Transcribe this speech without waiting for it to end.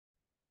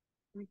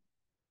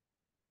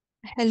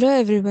Hello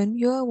everyone,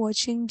 you are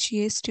watching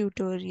GS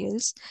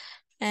Tutorials,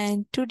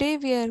 and today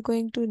we are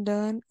going to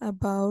learn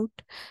about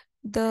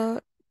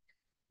the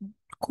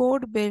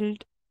code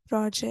build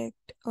project,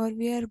 or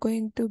we are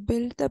going to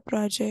build the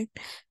project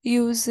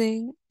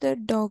using the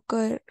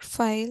Docker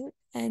file,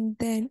 and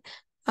then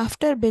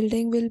after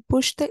building we'll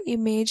push the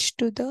image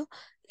to the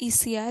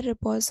ECR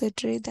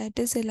repository, that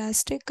is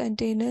Elastic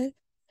Container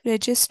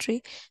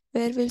Registry,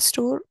 where we'll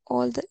store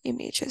all the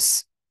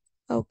images.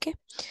 Okay,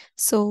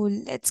 so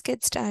let's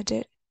get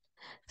started.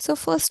 So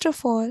first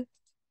of all,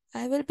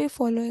 I will be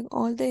following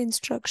all the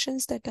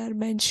instructions that are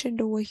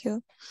mentioned over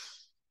here.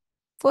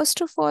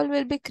 First of all,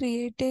 we'll be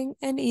creating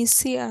an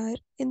ECR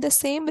in the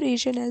same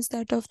region as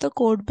that of the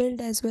code build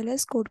as well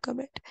as code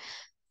commit.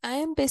 I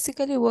am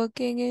basically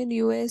working in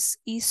US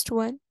East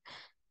 1,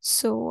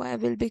 so I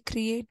will be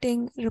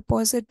creating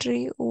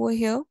repository over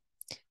here.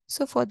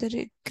 So for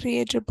the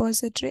create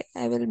repository,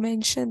 I will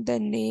mention the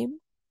name,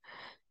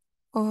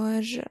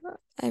 or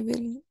I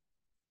will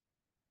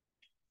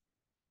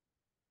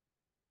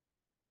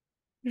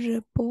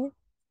repository,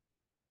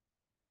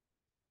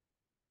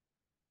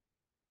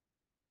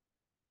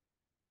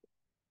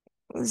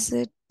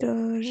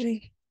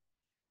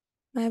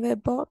 my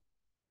web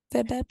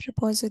app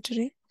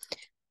repository.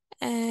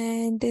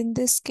 And in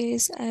this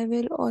case I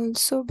will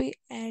also be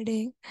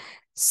adding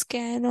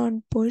scan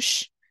on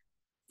push,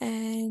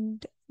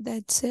 and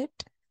that's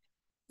it.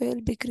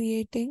 We'll be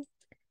creating,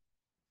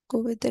 go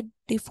with the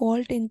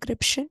default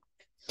encryption.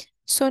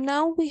 So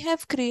now we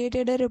have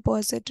created a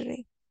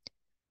repository.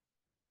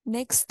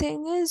 Next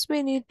thing is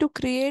we need to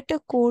create a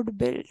code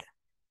build,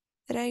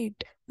 right,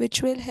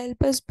 which will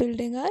help us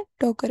building our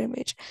Docker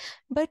image.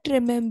 But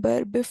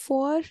remember,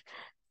 before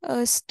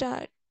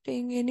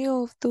starting any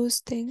of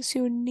those things,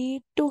 you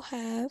need to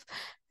have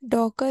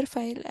Docker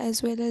file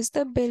as well as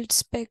the build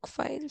spec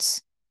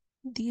files.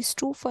 These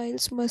two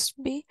files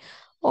must be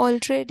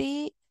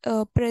already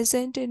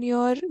present in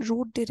your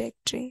root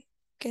directory.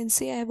 You can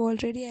see I've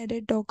already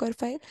added Docker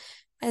file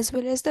as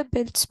well as the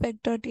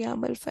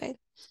buildspec.yaml file.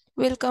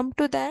 We'll come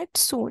to that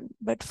soon,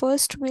 but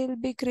first we'll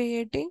be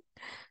creating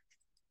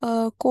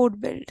a code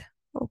build.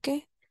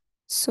 Okay,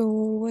 so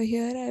over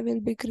here I will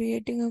be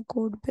creating a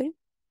code build.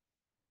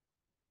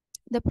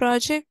 The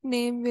project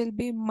name will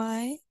be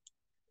my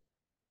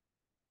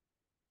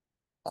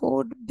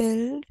code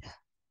build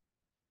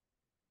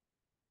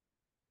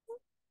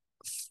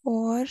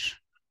for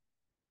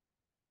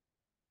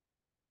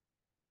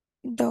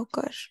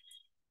Docker.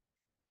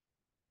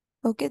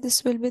 Okay,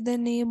 this will be the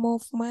name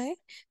of my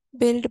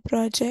build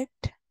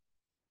project.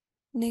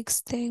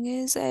 Next thing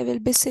is I will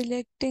be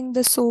selecting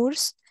the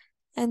source,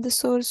 and the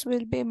source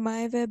will be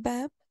my web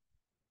app.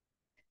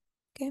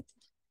 Okay,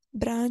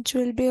 branch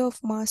will be of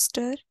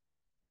master,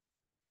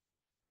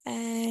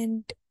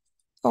 and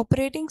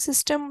operating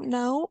system,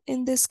 now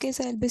in this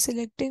case I'll be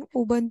selecting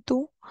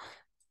Ubuntu,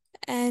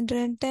 and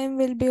runtime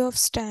will be of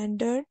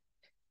standard.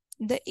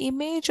 The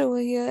image over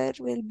here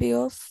will be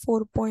of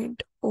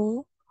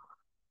 4.0,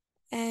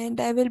 and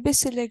I will be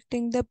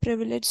selecting the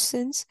privilege,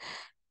 since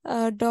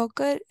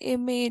Docker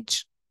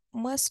image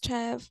must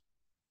have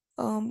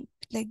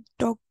like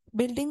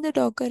building the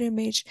Docker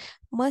image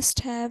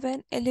must have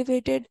an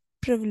elevated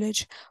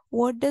privilege.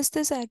 What does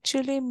this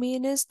actually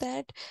mean is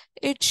that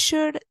it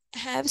should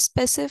have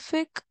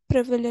specific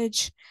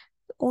privilege.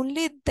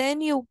 Only then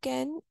you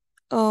can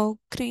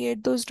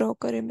create those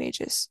Docker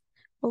images.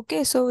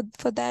 Okay, so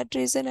for that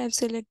reason I've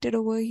selected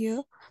over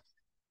here,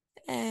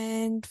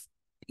 and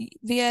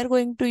we are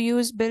going to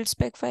use build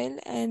spec file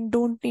and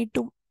don't need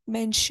to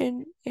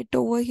mention it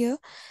over here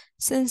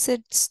since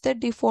it's the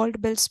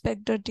default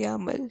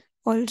buildspec.yaml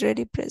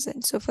already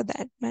present, so for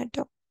that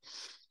matter.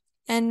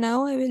 And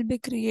now I will be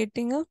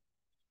creating a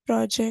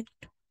project.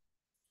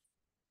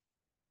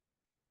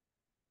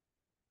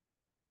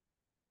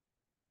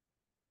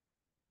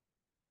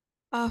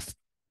 Af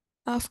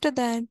After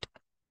that,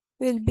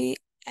 we'll be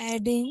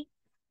adding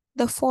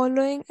the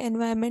following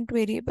environment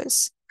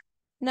variables.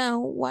 Now,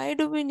 why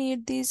do we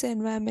need these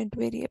environment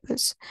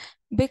variables?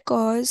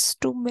 Because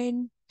to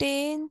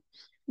maintain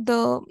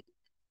the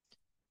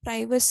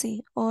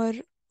privacy, or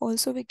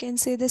also we can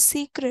say the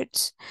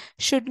secrets,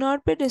 should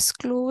not be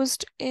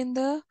disclosed in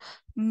the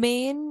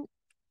main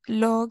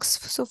logs.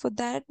 So for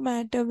that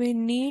matter, we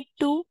need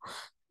to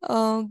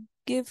uh,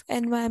 give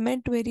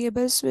environment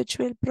variables which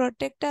will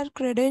protect our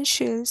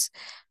credentials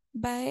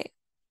by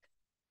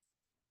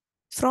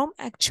from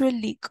actual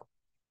leak.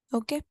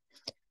 Okay,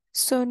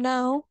 so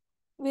now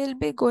we'll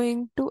be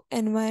going to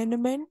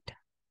environment.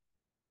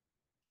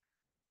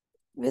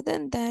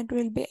 Within that,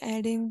 we'll be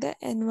adding the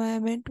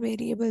environment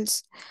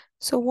variables.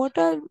 So what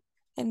are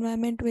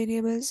environment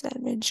variables I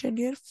mentioned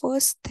here?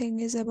 First thing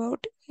is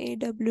about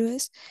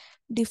AWS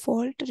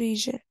default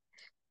region.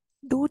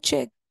 Do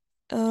check,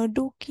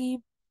 do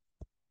keep,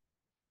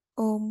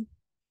 um,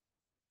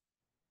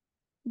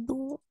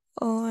 do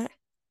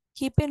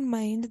keep in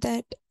mind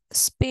that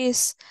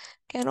space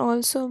can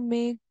also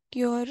make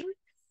your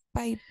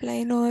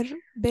pipeline or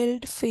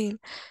build fail.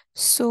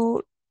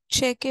 So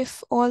check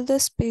if all the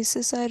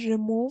spaces are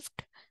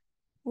removed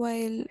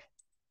while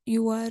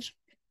you are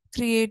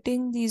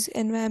creating these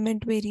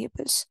environment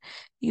variables.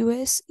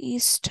 US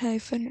East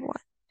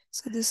 -1.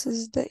 So this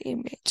is the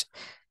image.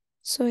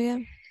 So yeah,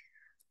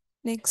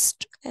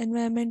 next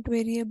environment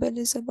variable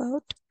is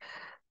about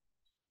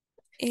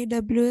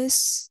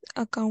AWS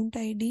account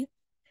ID.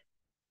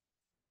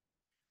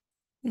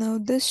 Now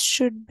this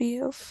should be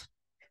of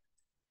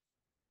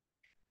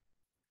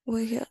over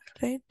here,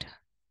 right?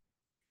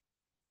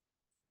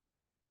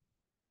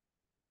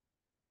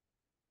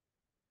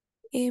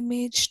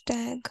 Image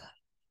tag,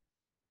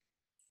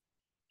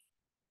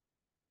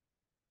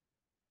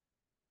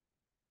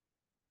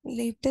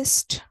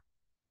 latest.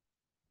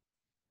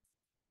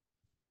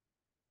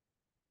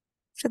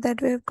 So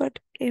that we've got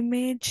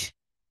image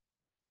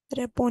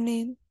repo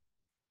name,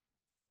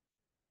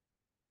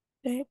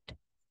 right?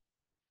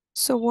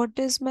 So what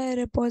is my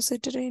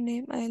repository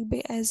name? I'll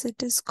be as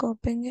it is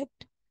copying it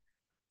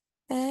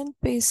and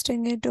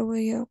pasting it over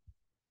here.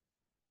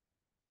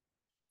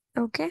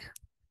 Okay.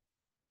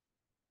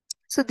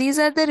 So these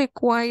are the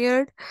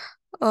required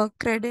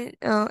credit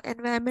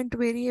environment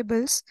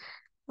variables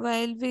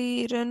while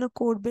we run a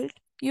code build.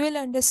 You will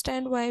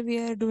understand why we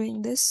are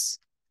doing this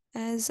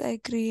as I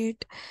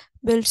create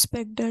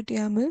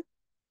buildspec.yaml.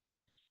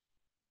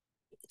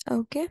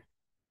 Okay.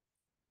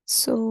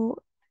 So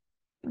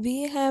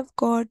we have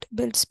got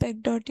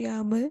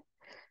buildspec.yaml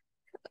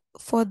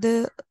for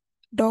the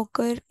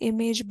Docker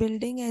image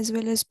building as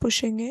well as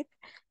pushing it.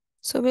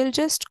 So we'll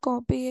just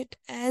copy it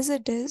as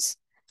it is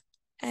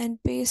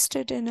and paste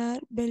it in our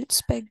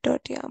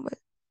buildspec.yaml.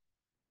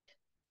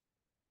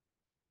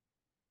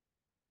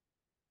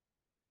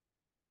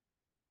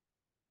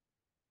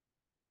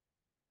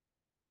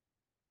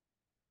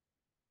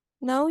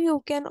 Now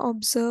you can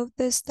observe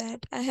this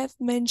that I have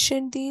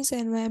mentioned these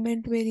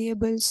environment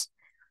variables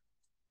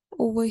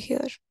over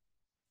here.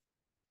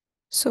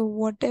 So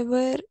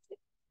whatever,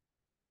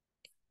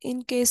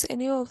 in case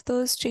any of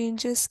those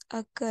changes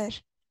occur,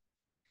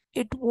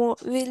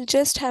 we'll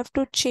just have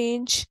to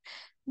change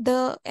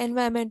the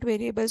environment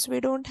variables.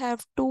 We don't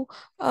have to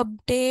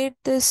update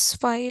this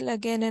file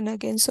again and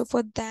again. So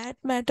for that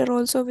matter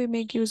also we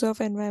make use of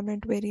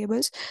environment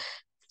variables.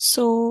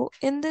 So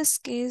in this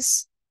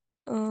case,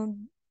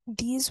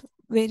 these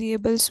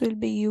variables will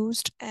be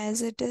used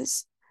as it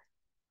is,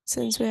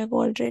 since we have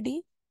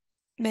already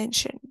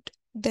mentioned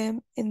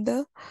them in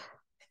the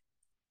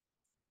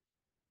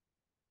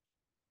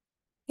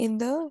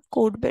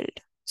code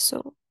build.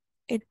 So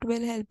it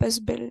will help us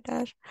build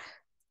our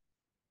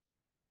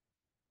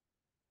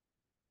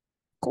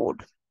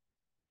code.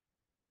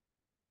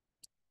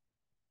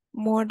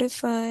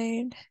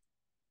 Modified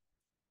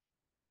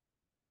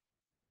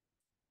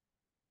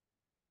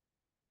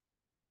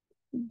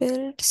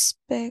build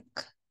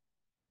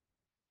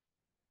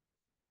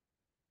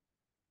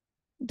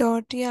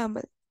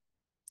spec.yaml.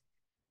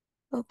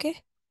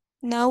 Okay.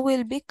 Now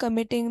we'll be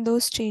committing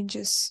those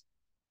changes.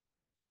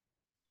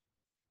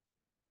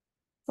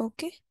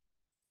 Okay.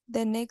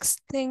 The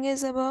next thing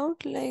is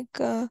about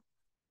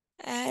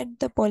add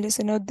the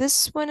policy. Now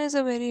this one is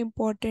a very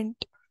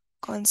important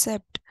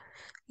concept.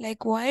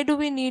 Like, why do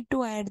we need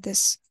to add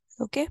this?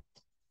 Okay.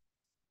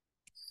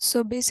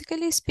 So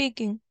basically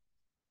speaking,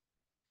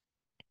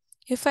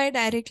 if I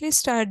directly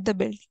start the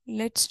build,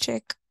 let's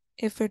check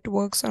if it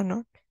works or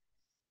not.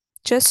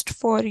 Just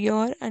for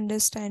your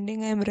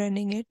understanding, I'm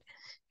running it.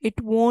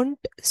 It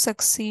won't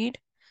succeed,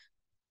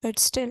 but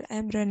still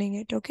I'm running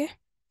it. Okay.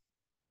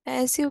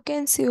 As you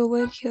can see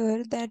over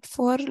here that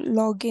for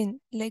login,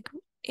 like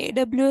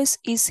AWS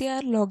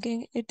ECR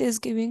logging, it is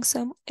giving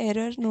some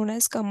error known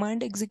as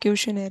command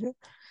execution error.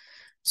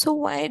 So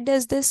why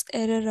does this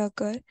error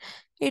occur?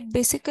 It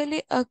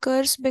basically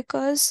occurs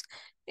because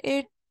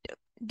it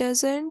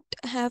doesn't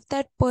have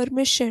that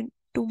permission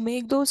to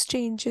make those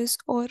changes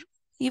or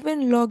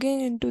even logging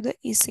into the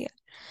ECR.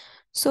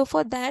 So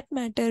for that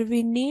matter,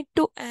 we need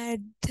to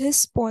add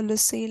this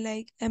policy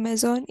like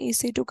Amazon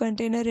EC2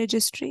 Container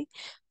Registry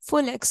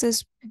full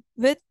access.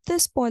 With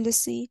this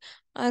policy,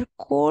 our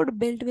code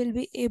build will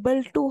be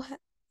able to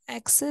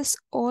access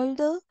all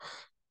the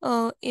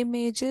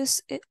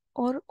images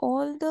or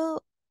all the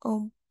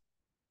um,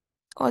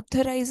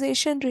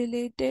 authorization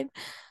related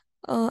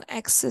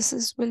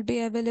accesses will be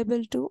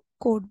available to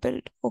code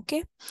build.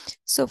 Okay,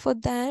 so for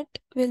that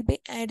we'll be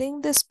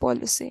adding this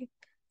policy.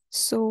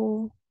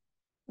 So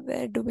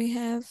where do we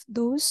have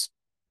those?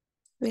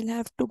 We'll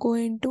have to go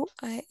into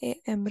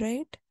IAM,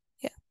 right?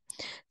 Yeah.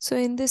 So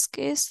in this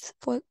case,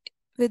 for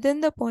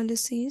within the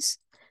policies,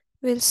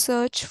 we'll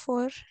search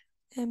for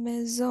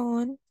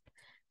Amazon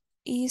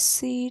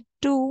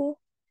EC2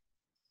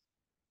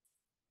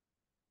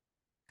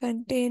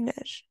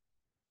 container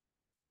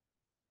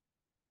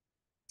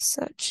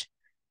search.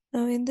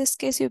 Now in this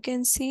case, you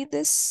can see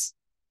this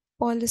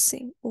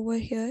policy over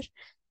here,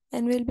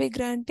 and we'll be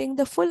granting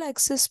the full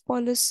access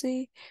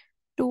policy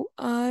to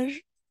our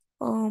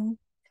code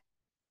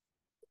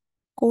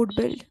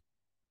build.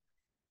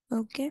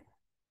 Okay.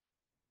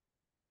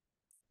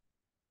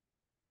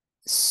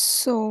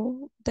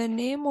 So the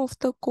name of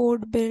the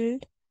code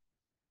build,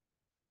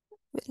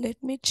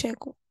 let me check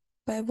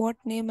by what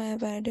name I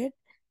have added.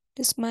 It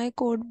is my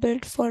code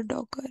build for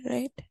Docker,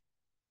 right?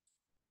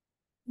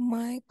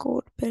 My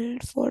code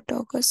build for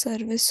Docker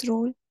service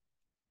role.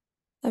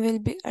 I will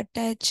be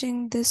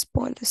attaching this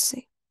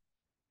policy.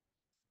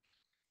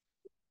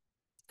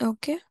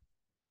 Okay.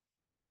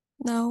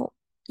 Now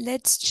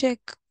let's check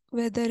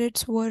whether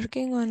it's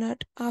working or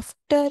not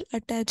after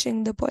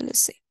attaching the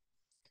policy.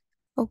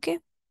 Okay.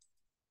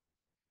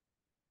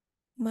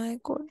 My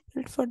code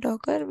build for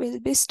Docker will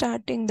be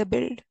starting the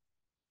build.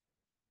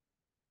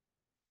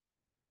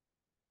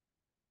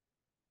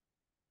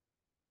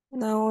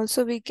 Now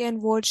also we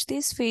can watch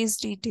these phase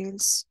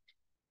details.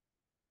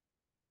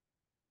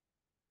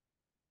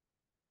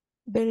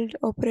 Build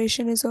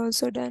operation is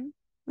also done,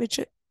 which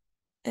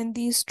and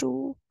these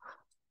two,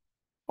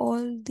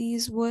 all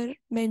these were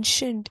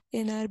mentioned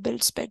in our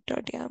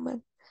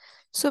buildspec.yaml.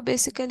 So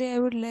basically I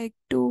would like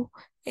to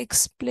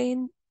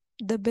explain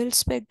the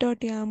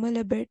buildspec.yaml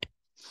a bit.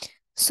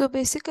 So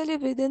basically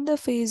within the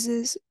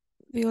phases,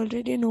 we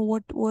already know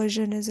what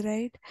version is,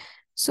 right?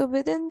 So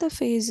within the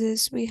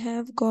phases, we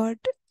have got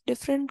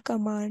different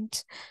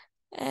commands.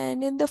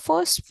 And in the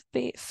first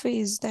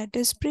phase, that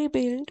is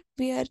pre-build,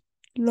 we are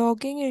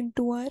logging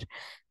into our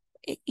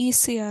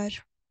ECR.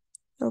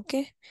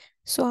 Okay.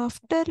 So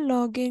after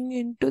logging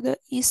into the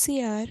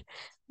ECR,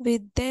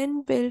 we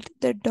then build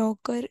the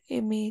Docker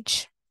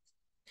image.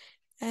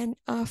 And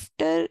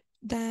after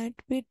that,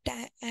 we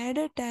add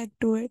a tag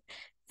to it.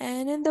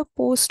 And in the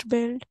post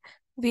build,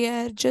 we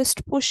are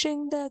just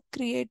pushing the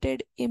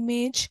created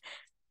image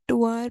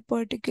to our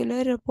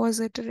particular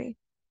repository.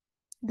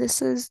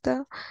 This is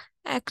the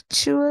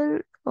actual,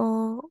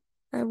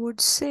 I would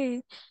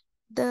say,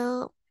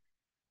 the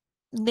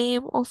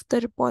name of the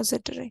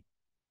repository.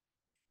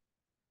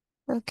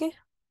 Okay.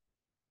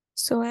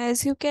 So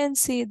as you can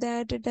see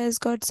that it has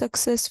got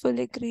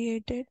successfully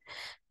created,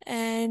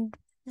 and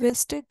with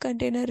Elastic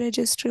Container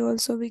Registry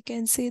also we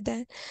can see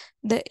that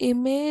the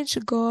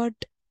image got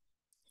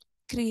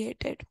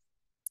created.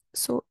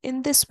 So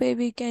in this way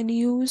we can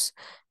use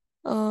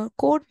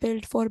code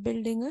build for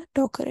building a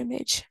Docker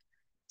image.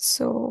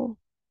 So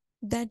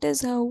that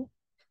is how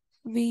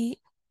we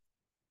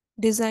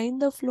design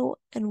the flow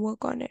and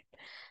work on it.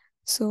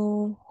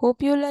 So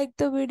hope you liked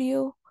the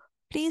video.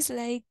 Please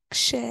like,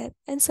 share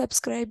and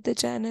subscribe the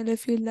channel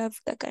if you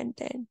love the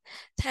content.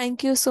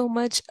 Thank you so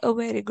much. A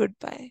very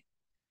goodbye.